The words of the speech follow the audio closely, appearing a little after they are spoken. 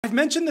I've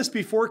mentioned this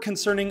before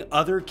concerning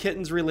other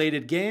Kittens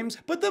related games,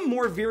 but the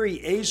more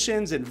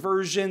variations and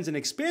versions and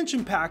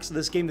expansion packs of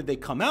this game that they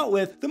come out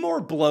with, the more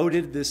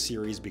bloated this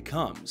series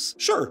becomes.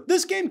 Sure,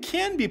 this game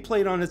can be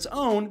played on its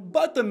own,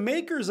 but the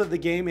makers of the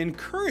game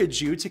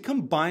encourage you to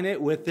combine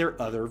it with their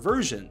other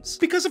versions,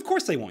 because of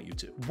course they want you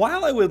to.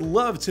 While I would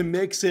love to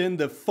mix in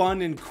the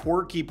fun and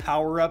quirky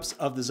power-ups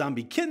of the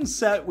Zombie Kittens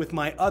set with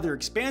my other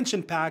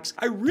expansion packs,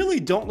 I really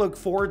don't look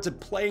forward to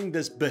playing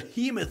this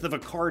behemoth of a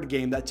card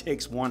game that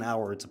takes 1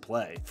 hour to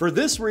play. For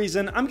this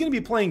reason, I'm going to be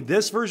playing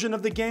this version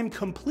of the game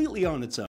completely on its own.